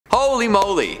Holy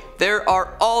moly, there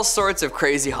are all sorts of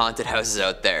crazy haunted houses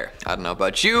out there. I don't know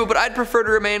about you, but I'd prefer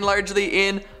to remain largely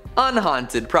in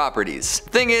unhaunted properties.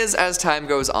 Thing is, as time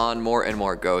goes on, more and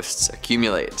more ghosts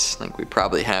accumulate. Like, we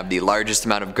probably have the largest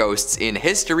amount of ghosts in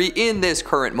history in this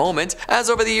current moment, as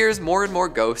over the years more and more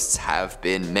ghosts have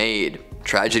been made.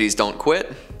 Tragedies don't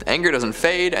quit, anger doesn't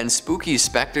fade, and spooky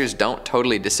specters don't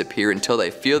totally disappear until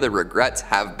they feel their regrets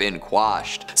have been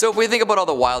quashed. So if we think about all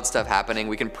the wild stuff happening,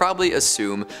 we can probably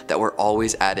assume that we're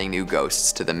always adding new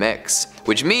ghosts to the mix,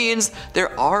 which means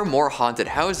there are more haunted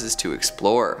houses to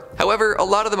explore. However, a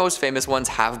lot of the most famous ones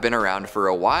have been around for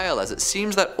a while, as it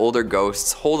seems that older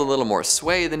ghosts hold a little more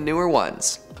sway than newer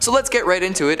ones. So let's get right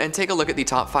into it and take a look at the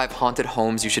top 5 haunted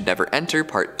homes you should never enter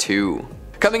part 2.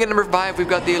 Coming in at number 5, we've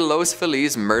got the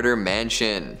Feliz Murder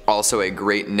Mansion. Also a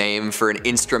great name for an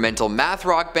instrumental math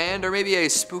rock band or maybe a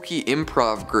spooky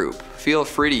improv group. Feel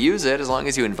free to use it as long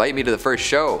as you invite me to the first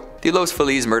show. The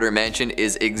Feliz Murder Mansion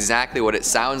is exactly what it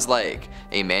sounds like.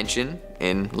 A mansion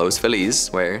in Los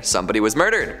Feliz where somebody was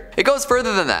murdered. It goes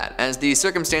further than that, as the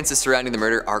circumstances surrounding the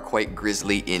murder are quite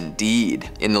grisly indeed.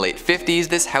 In the late 50s,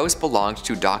 this house belonged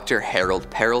to Dr. Harold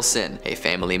Perelson, a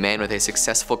family man with a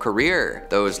successful career.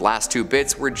 Those last 2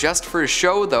 bits were just for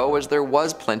show though, as there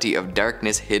was plenty of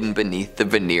darkness hidden beneath the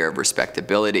veneer of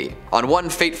respectability. On one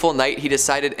fateful night, he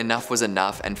decided enough was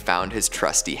enough and found his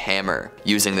trusty hammer.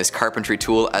 Using this carpentry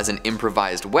tool as an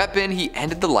improvised weapon, he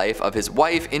ended the life of his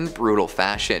wife in brutal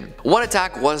fashion. One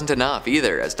attack wasn't enough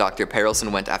either, as Dr.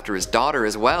 Perelson went after his daughter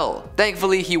as well.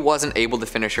 Thankfully, he wasn't able to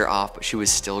finish her off, but she was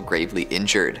still gravely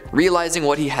injured. Realizing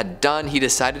what he had done, he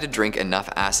decided to drink enough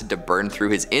acid to burn through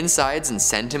his insides and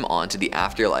send him on to the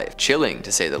afterlife. Chilling,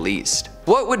 to say the least.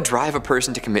 What would drive a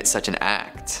person to commit such an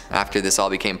act? After this all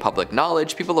became public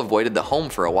knowledge, people avoided the home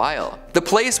for a while. The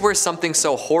place where something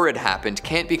so horrid happened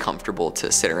can't be comfortable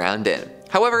to sit around in.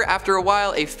 However, after a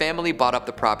while, a family bought up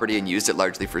the property and used it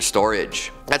largely for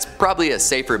storage. That's probably a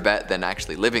safer bet than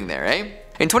actually living there, eh?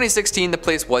 In 2016, the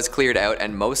place was cleared out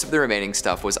and most of the remaining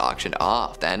stuff was auctioned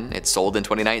off. Then it sold in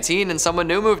 2019 and someone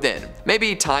new moved in.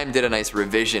 Maybe time did a nice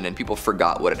revision and people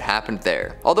forgot what had happened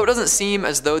there. Although it doesn't seem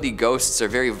as though the ghosts are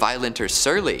very violent or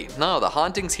surly. No, the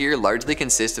hauntings here largely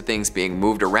consist of things being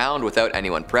moved around without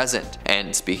anyone present.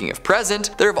 And speaking of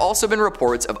present, there have also been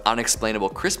reports of unexplainable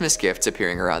Christmas gifts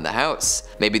appearing around the house.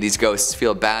 Maybe these ghosts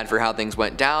feel bad for how things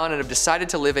went down and have decided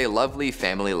to live a lovely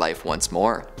family life once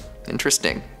more.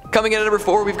 Interesting. Coming in at number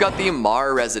 4, we've got the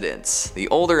Marr Residence. The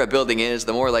older a building is,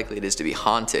 the more likely it is to be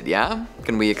haunted, yeah?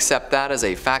 Can we accept that as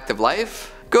a fact of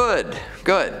life? Good,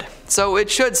 good. So it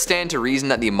should stand to reason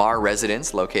that the Marr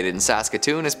Residence, located in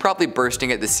Saskatoon, is probably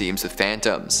bursting at the seams with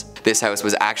phantoms. This house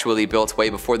was actually built way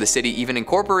before the city even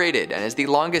incorporated and is the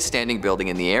longest standing building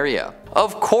in the area.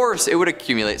 Of course it would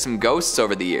accumulate some ghosts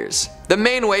over the years. The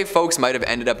main way folks might have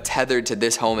ended up tethered to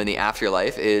this home in the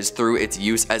afterlife is through its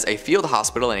use as a field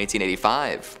hospital in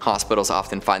 1885. Hospitals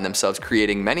often find themselves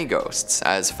creating many ghosts,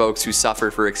 as folks who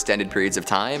suffer for extended periods of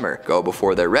time or go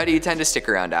before they're ready tend to stick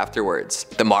around afterwards.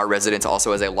 The Marr Residence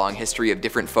also has a long history of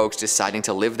different folks deciding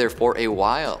to live there for a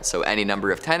while, so any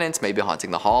number of tenants may be haunting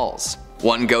the halls.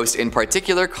 One ghost in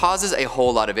particular causes a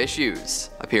whole lot of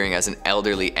issues. Appearing as an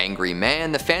elderly, angry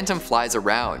man, the phantom flies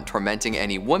around, tormenting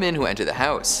any women who enter the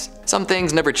house. Some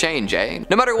things never change, eh?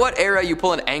 No matter what era you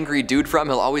pull an angry dude from,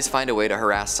 he'll always find a way to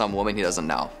harass some woman he doesn't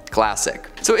know. Classic.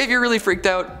 So if you're really freaked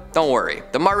out, don't worry.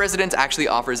 The Marr Residence actually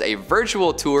offers a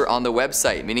virtual tour on the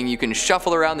website, meaning you can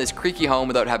shuffle around this creaky home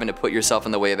without having to put yourself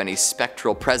in the way of any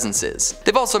spectral presences.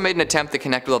 They've also made an attempt to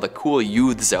connect with all the cool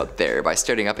youths out there by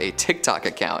starting up a TikTok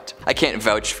account. I can't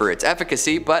vouch for its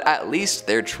efficacy, but at least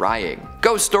they're trying.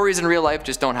 Ghost stories in real life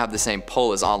just don't have the same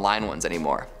pull as online ones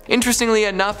anymore. Interestingly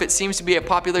enough, it seems to be a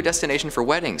popular destination for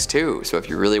weddings too, so if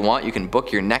you really want, you can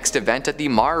book your next event at the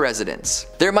Marr Residence.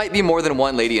 There might be more than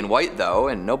one lady in white though,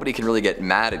 and nobody can really get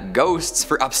mad at ghosts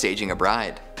for upstaging a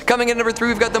bride. Coming in at number 3,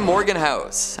 we've got the Morgan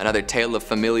House. Another tale of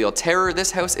familial terror,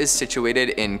 this house is situated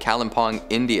in Kalimpong,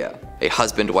 India. A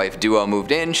husband-wife duo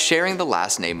moved in, sharing the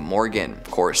last name Morgan. Of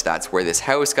course, that's where this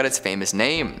house got its famous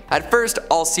name. At first,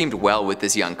 all seemed well with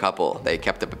this young couple. They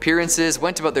kept up appearances,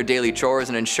 went about their daily chores,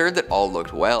 and ensured that all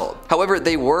looked well. However,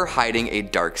 they were hiding a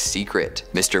dark secret.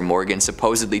 Mr. Morgan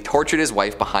supposedly tortured his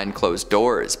wife behind closed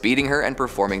doors, beating her and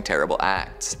performing terrible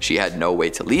acts. She had no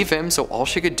way to leave him, so all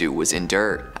she could do was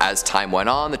endure. As time went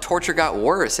on, the torture got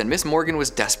worse, and Miss Morgan was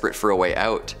desperate for a way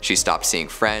out. She stopped seeing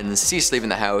friends, ceased leaving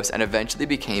the house, and eventually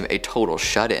became a total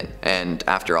shut-in. And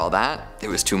after all that, it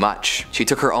was too much. She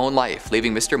took her own life,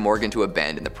 leaving Mr. Morgan to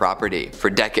abandon the property. For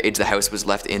decades, the house was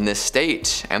left in this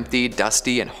state, empty,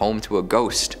 dusty, and home to a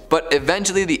ghost. But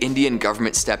eventually, the Indian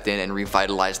government stepped in and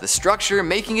revitalized the structure,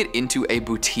 making it into a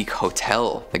boutique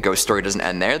hotel. The ghost story doesn't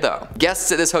end there though.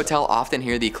 Guests at this hotel often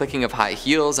hear the clicking of high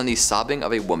heels and the sobbing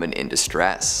of a woman in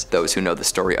distress. Those who know the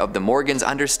story of the Morgans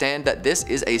understand that this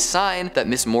is a sign that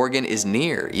Miss Morgan is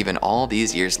near, even all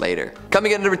these years later.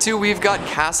 Coming in at number 2, we've got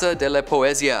Casa De La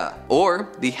Poesia, or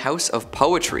the House of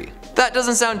Poetry. That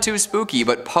doesn't sound too spooky,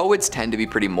 but poets tend to be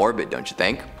pretty morbid, don't you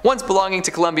think? Once belonging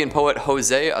to Colombian poet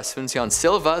Jose Asuncion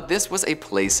Silva, this was a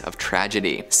place of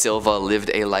tragedy. Silva lived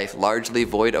a life largely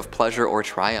void of pleasure or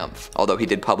triumph. Although he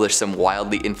did publish some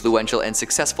wildly influential and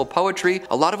successful poetry,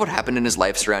 a lot of what happened in his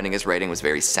life surrounding his writing was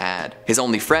very sad. His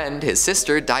only friend, his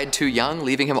sister, died too young,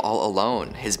 leaving him all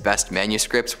alone. His best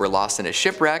manuscripts were lost in a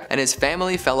shipwreck, and his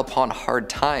family fell upon hard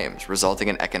times, resulting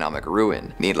in economic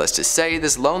ruin. Needless to say,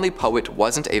 this lonely poet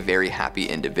wasn't a very happy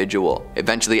individual.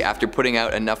 Eventually, after putting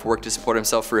out enough work to support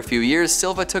himself for a few years,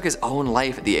 Silva took his own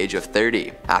life at the age of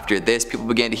 30. After this, people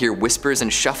began to hear whispers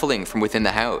and shuffling from within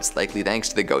the house, likely thanks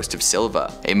to the ghost of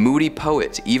Silva, a moody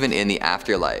poet even in the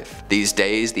afterlife. These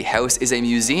days, the house is a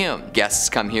museum. Guests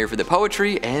come here for the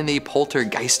poetry and the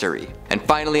poltergeistery. And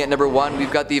finally, at number 1,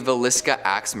 we've got the Villisca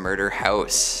Axe Murder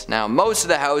House. Now, most of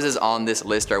the houses on this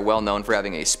list are well known for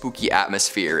having a spooky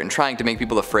atmosphere and trying to make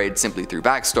people afraid simply through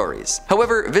backstories.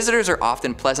 However, visitors are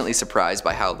often pleasantly surprised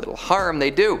by how little harm they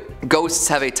do. Ghosts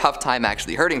have a tough time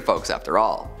actually hurting folks after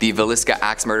all. The Villisca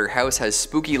Axe Murder House has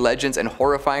spooky legends and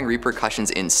horrifying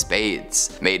repercussions in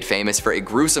spades. Made famous for a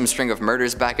gruesome string of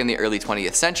murders back in the early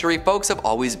 20th century, folks have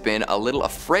always been a little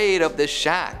afraid of this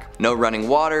shack. No running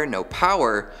water, no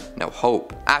power, no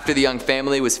hope. After the young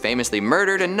family was famously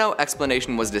murdered and no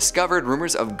explanation was discovered,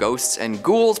 rumors of ghosts and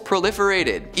ghouls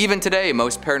proliferated. Even today,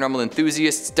 most paranormal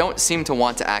enthusiasts don't seem to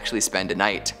want to actually spend a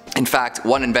night. In fact,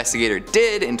 one investigator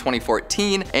did in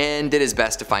 2014 and did his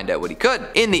best to find out what he could.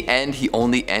 In the end, he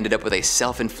only ended up with a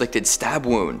self-inflicted stab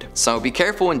wound. So be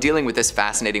careful when dealing with this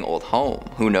fascinating old home.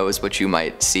 Who knows what you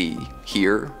might see,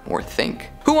 hear, or think.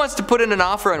 Who wants to put in an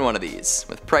offer on one of these?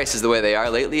 With prices the way they are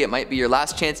lately, it might be your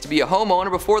last chance to be a homeowner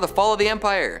before the fall of the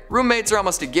empire. Roommates are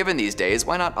almost a given these days,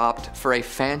 why not opt for a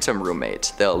phantom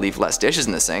roommate? They'll leave less dishes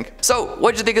in the sink. So,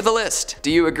 what'd you think of the list? Do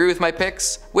you agree with my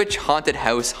picks? Which haunted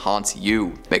house haunts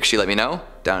you? Make sure you let me know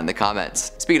down in the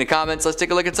comments. Speaking of comments, let's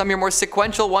take a look at some of your more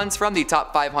sequential ones from the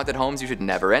top 5 haunted homes you should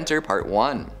never enter, part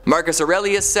 1. Marcus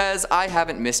Aurelius says, I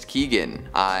haven't missed Keegan.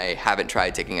 I haven't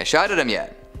tried taking a shot at him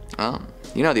yet. Oh,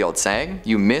 you know the old saying,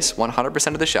 you miss 100%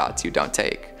 of the shots you don't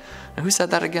take. Now, who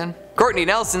said that again? Courtney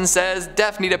Nelson says,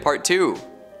 Def need a part 2.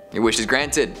 Your wish is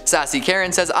granted. Sassy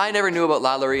Karen says, I never knew about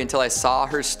LaLaurie until I saw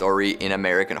her story in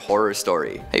American Horror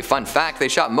Story. Hey, fun fact, they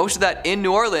shot most of that in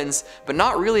New Orleans, but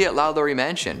not really at LaLaurie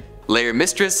Mansion. Layer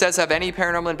Mistress says, have any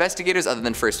paranormal investigators other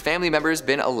than first family members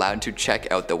been allowed to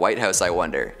check out the White House, I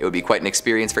wonder? It would be quite an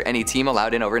experience for any team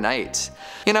allowed in overnight.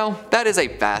 You know, that is a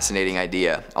fascinating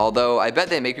idea, although I bet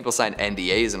they make people sign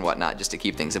NDAs and whatnot just to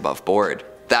keep things above board.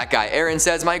 That guy Aaron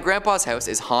says, my grandpa's house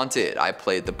is haunted. I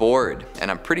played the board,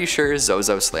 and I'm pretty sure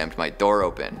Zozo slammed my door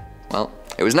open. Well,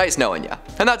 it was nice knowing ya.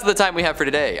 And that's the time we have for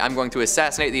today. I'm going to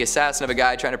assassinate the assassin of a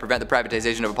guy trying to prevent the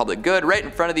privatization of a public good right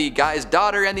in front of the guy's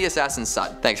daughter and the assassin's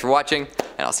son. Thanks for watching,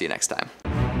 and I'll see you next time.